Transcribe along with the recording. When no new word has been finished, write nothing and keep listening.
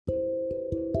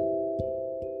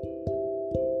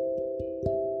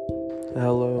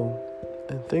Hello,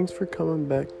 and thanks for coming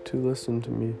back to listen to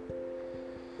me.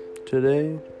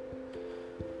 Today,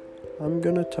 I'm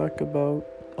gonna talk about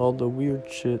all the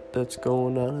weird shit that's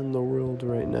going on in the world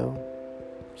right now.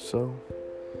 So,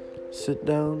 sit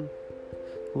down,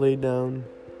 lay down,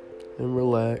 and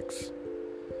relax.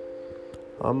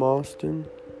 I'm Austin,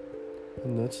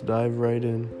 and let's dive right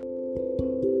in.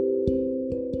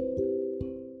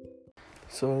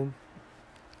 So,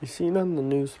 you've seen on the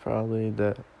news probably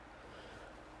that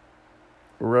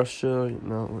Russia,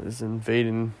 is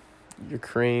invading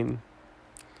Ukraine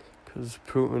because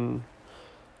Putin,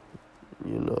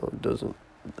 doesn't.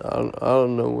 I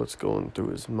don't know what's going through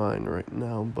his mind right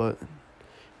now, but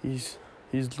he's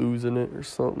losing it or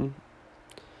something.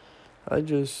 I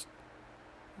don't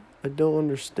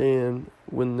understand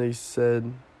when they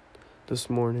said this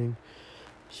morning.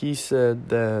 He said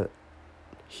that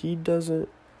he doesn't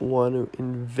want to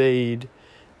invade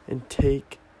and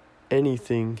take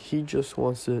anything. He just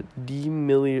wants to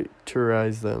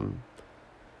demilitarize them.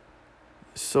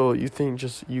 So you think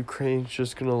just Ukraine's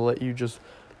just gonna let you just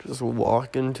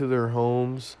walk into their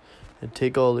homes and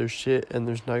take all their shit and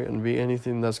there's not gonna be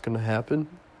anything that's gonna happen?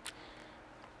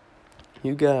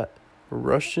 You got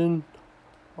Russian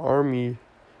army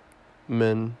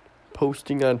men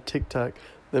posting on TikTok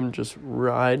them just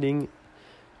riding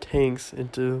tanks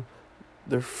into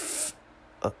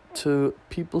to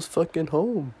people's fucking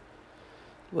home.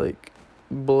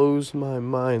 Blows my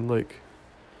mind.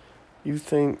 You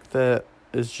think that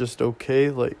is just okay?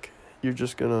 We're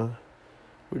just gonna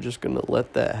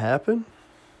let that happen?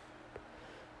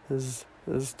 Is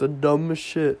the dumbest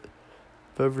shit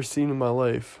I've ever seen in my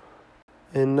life.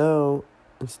 And now,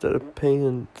 instead of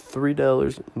paying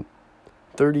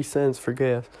 $3.30 for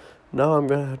gas, now I'm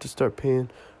gonna have to start paying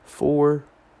 $4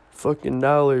 for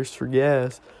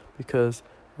gas because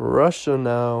Russia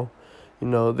now,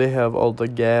 they have all the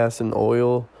gas and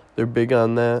oil. They're big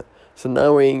on that. So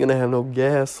now we ain't gonna have no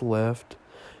gas left.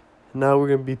 Now we're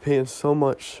gonna be paying so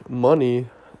much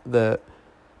money that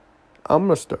I'm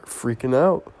gonna start freaking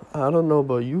out. I don't know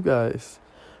about you guys,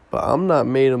 but I'm not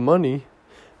made of money.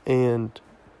 And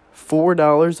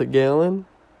 $4 a gallon?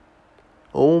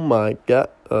 Oh my God.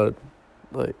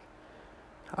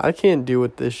 I can't deal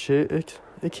with this shit. It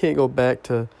can't go back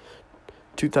to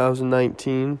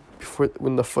 2019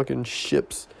 when the fucking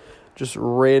ships just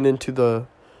ran into the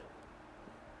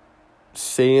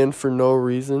sand for no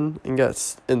reason and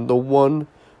the one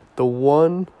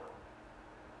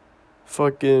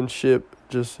fucking ship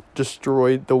just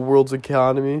destroyed the world's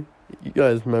economy. You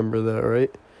guys remember that, right?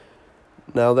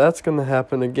 Now that's gonna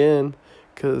happen again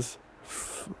because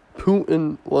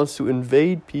Putin wants to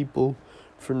invade people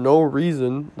for no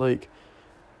reason.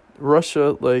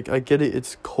 Russia, I get it,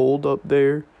 it's cold up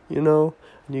there, and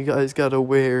you guys gotta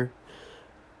wear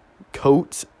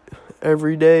coats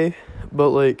every day,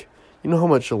 but you know how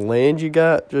much land you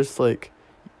got? Do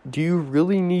you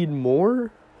really need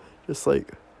more? Just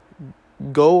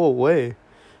go away.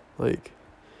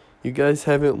 You guys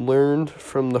haven't learned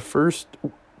from the first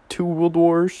two world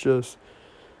wars. Just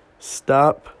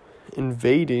stop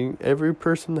invading. Every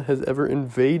person that has ever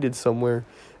invaded somewhere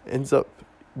ends up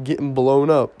getting blown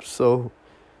up. So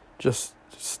just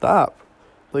stop.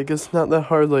 It's not that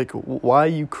hard. Why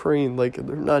Ukraine?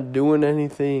 They're not doing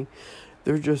anything.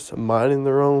 They're just minding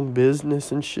their own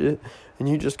business and shit. And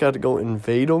you just got to go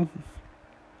invade them?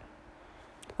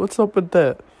 What's up with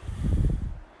that?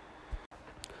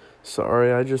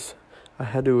 Sorry, I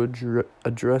had to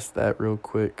address that real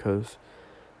quick because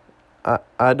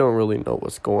I don't really know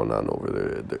what's going on over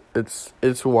there.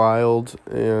 It's wild,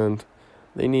 and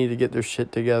they need to get their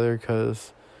shit together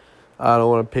because I don't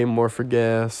want to pay more for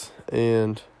gas,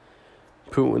 and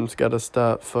Putin's got to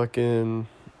stop fucking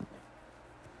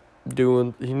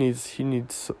doing. He needs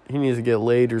to get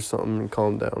laid or something and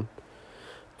calm down.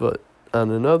 But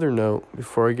on another note,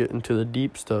 before I get into the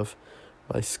deep stuff,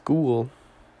 my school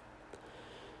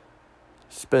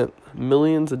spent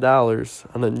millions of dollars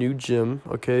on a new gym,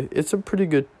 okay? It's a pretty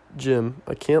good gym,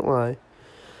 I can't lie.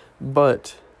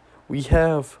 But we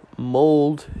have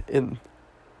mold and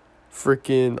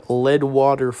freaking lead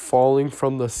water falling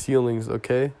from the ceilings,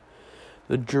 okay?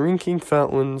 The drinking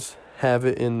fountains have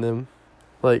it in them.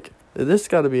 This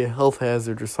got to be a health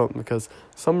hazard or something because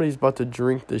somebody's about to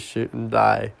drink this shit and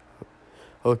die,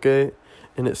 okay?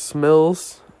 And it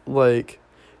smells like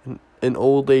an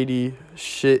old lady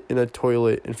shit in a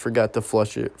toilet and forgot to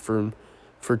flush it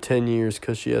for 10 years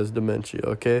because she has dementia,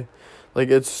 okay?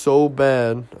 It's so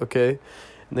bad, okay?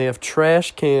 And they have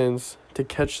trash cans to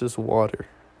catch this water.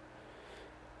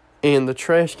 And the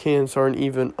trash cans aren't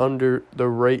even under the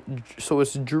right, so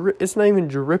it's not even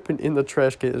dripping in the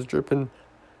trash can. It's dripping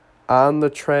on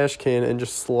the trash can and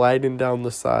just sliding down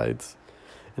the sides.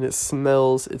 And it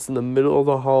smells. It's in the middle of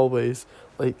the hallways.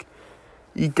 Like,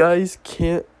 you guys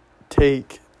can't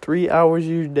take 3 hours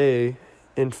of your day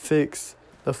and fix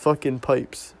the fucking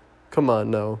pipes. Come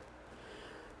on now.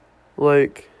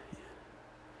 Like,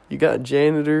 you got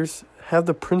janitors. Have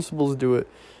the principals do it.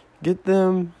 Get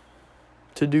them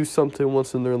to do something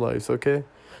once in their lives, okay?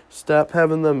 Stop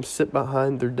having them sit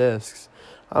behind their desks.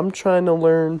 I'm trying to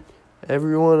learn.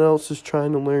 Everyone else is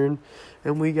trying to learn.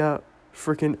 And we got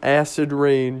freaking acid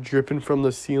rain dripping from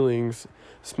the ceilings,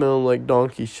 smelling like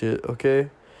donkey shit, okay?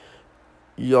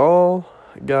 Y'all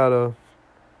gotta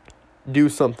do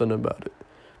something about it.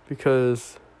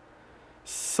 Because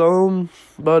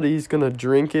somebody's gonna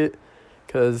drink it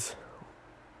because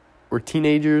we're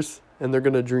teenagers, and they're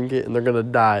gonna drink it and they're gonna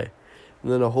die.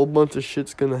 And then a whole bunch of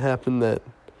shit's gonna happen then.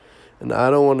 And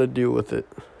I don't want to deal with it.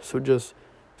 So just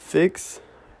fix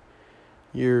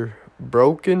your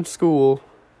broken school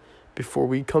before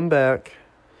we come back,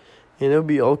 and it'll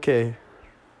be okay.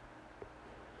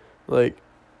 Like,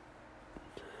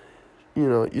 you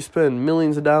know, you spend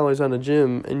millions of dollars on a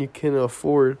gym and you can't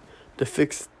afford to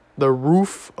fix the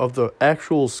roof of the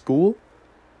actual school?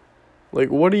 Like,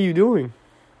 what are you doing?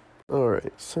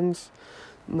 Alright, since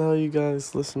now you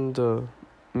guys listen to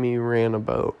me rant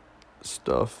about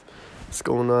stuff that's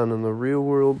going on in the real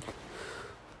world,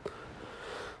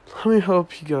 let me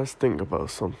help you guys think about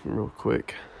something real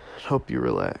quick. Help you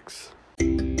relax.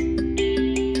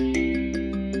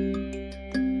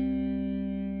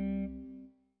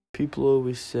 People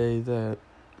always say that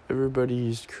everybody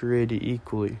is created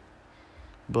equally,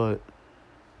 but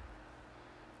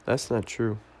that's not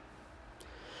true.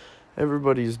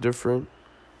 Everybody's different,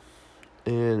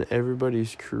 and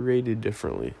everybody's created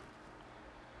differently.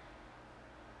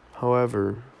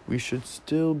 However, we should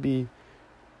still be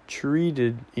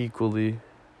treated equally,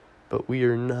 but we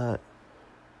are not.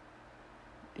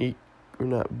 We're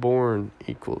not born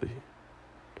equally.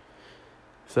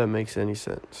 If that makes any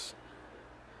sense.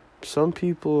 Some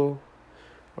people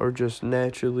are just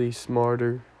naturally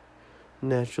smarter,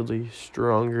 naturally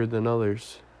stronger than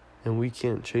others, and we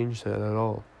can't change that at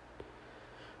all.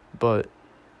 But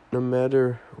no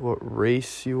matter what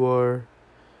race you are,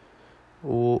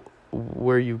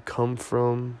 where you come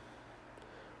from,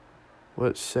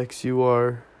 what sex you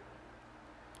are,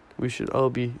 we should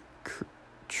all be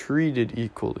treated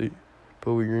equally,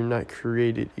 but we are not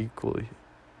created equally.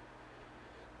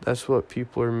 That's what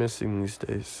people are missing these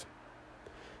days.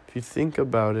 If you think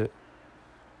about it,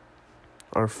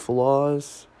 our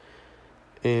flaws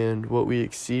and what we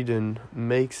exceed in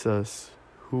makes us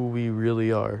who we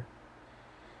really are.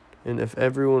 And if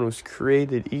everyone was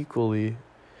created equally,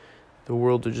 the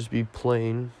world would just be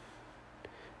plain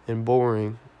and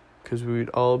boring, because we would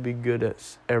all be good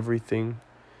at everything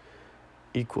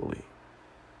equally.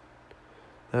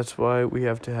 That's why we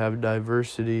have to have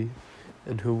diversity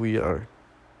in who we are.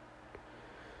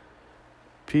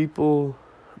 People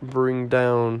bring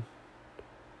down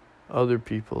other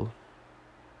people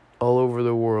all over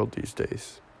the world these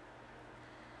days.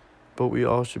 But we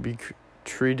all should be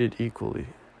treated equally.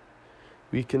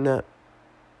 We cannot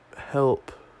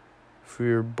help if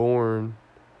we are born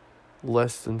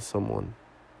less than someone.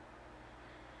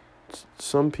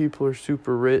 Some people are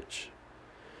super rich.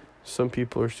 Some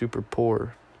people are super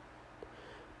poor.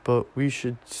 But we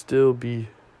should still be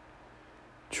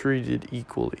treated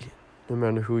equally, no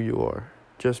matter who you are.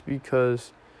 Just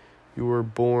because you were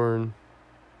born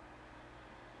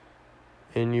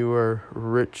and you are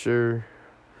richer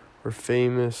or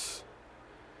famous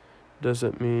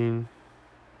doesn't mean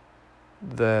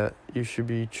that you should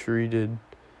be treated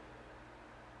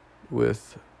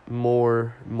with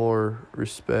more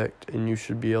respect, and you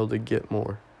should be able to get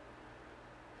more.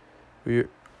 We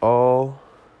all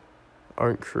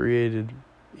aren't created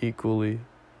equally,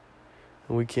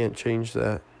 and we can't change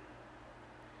that.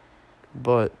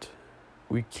 But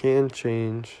we can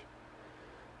change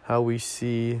how we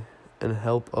see and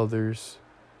help others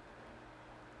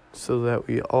so that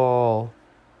we all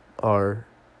are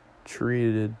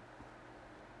treated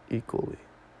equally.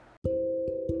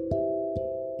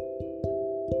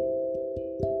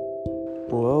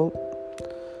 Well,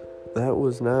 that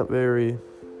was not very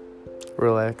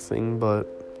relaxing, but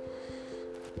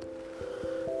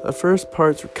the first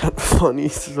parts were kind of funny,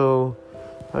 so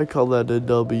I call that a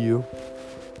W.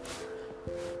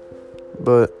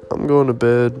 But I'm going to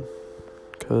bed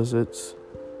because it's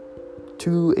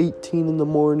 2:18 in the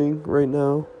morning right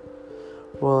now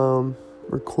while I'm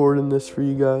recording this for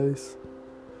you guys.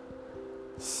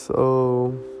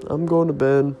 So, I'm going to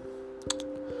bed.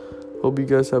 Hope you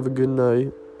guys have a good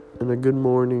night and a good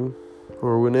morning,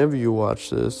 or whenever you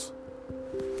watch this.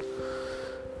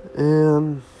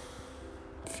 And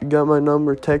if you got my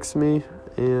number, text me.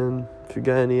 And if you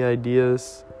got any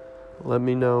ideas, let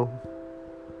me know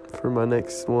for my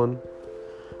next one.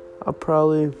 I'll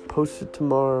probably post it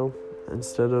tomorrow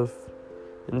instead of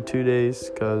in 2 days,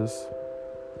 because,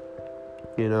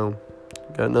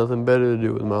 got nothing better to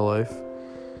do with my life.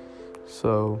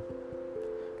 So,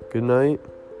 good night.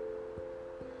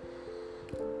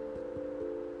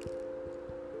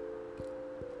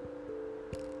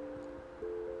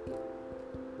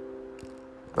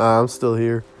 I'm still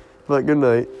here, but good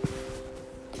night.